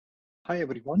Hi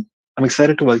everyone, I'm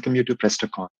excited to welcome you to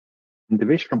PrestoCon. I'm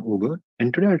Devesh from Uber,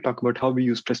 and today I'll talk about how we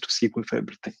use Presto SQL for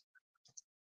everything.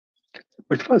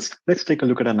 But first, let's take a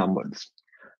look at our numbers.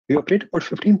 We operate about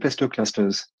 15 Presto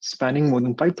clusters spanning more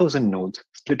than 5,000 nodes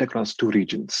split across two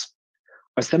regions.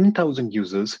 Our 7,000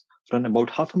 users run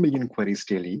about 500,000 queries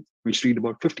daily, which read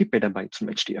about 50 petabytes from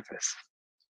HDFS.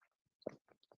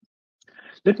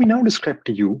 Let me now describe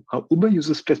to you how Uber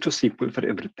uses Presto SQL for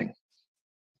everything.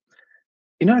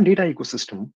 In our data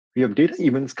ecosystem, we have data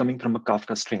events coming from a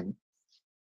Kafka stream.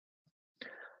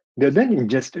 They're then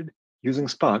ingested using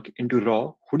Spark into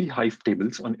raw Hoodie Hive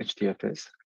tables on HDFS,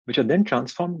 which are then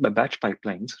transformed by batch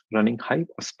pipelines running Hive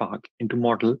or Spark into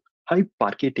model Hive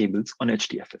Parquet tables on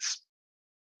HDFS.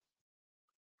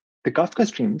 The Kafka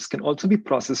streams can also be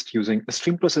processed using a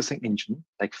stream processing engine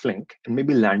like Flink and may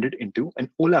be landed into an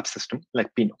OLAP system like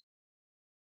Pinot.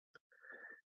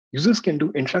 Users can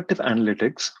do interactive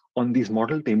analytics on these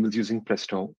model tables using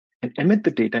Presto and emit the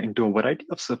data into a variety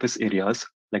of surface areas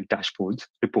like dashboards,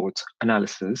 reports,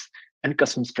 analysis, and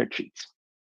custom spreadsheets.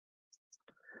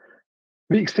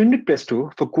 We extended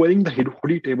Presto for querying the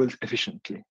Hoodie tables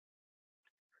efficiently.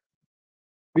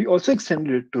 We also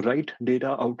extended it to write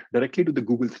data out directly to the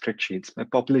Google spreadsheets by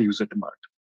popular user demand.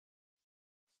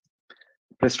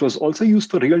 Presto is also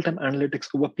used for real-time analytics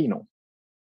over Pinot.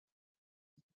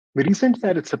 We recently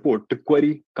added support to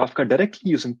query Kafka directly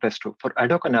using Presto for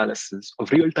ad hoc analysis of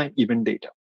real-time event data.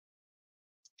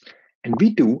 And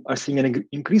we too are seeing an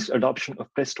increased adoption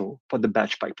of Presto for the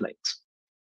batch pipelines.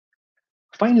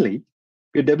 Finally,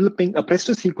 we are developing a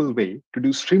Presto SQL way to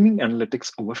do streaming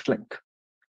analytics over Flink.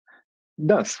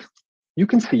 Thus, you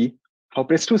can see how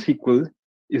Presto SQL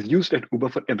is used at Uber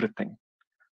for everything.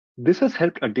 This has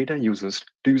helped our data users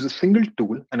to use a single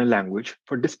tool and a language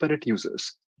for disparate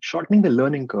users, shortening the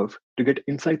learning curve to get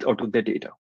insights out of their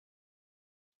data.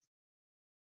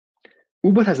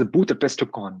 Uber has a booth at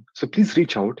PrestoCon, so please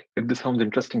reach out if this sounds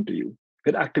interesting to you.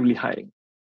 We're actively hiring.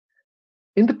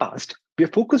 In the past, we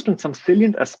have focused on some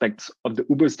salient aspects of the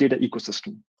Uber's data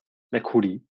ecosystem, like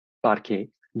Hoodie, Parquet,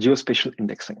 geospatial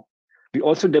indexing. We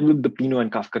also developed the Pinot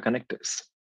and Kafka connectors.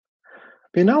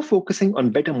 We're now focusing on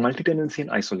better multi-tenancy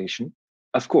and isolation.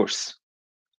 Of course,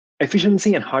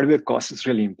 efficiency and hardware cost is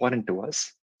really important to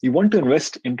us. We want to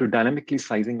invest into dynamically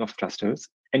sizing of clusters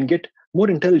and get more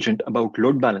intelligent about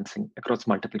load balancing across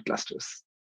multiple clusters.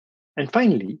 And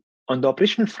finally, on the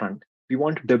operational front, we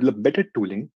want to develop better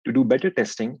tooling to do better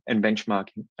testing and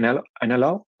benchmarking and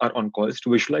allow our on-calls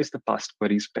to visualize the past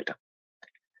queries better.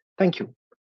 Thank you.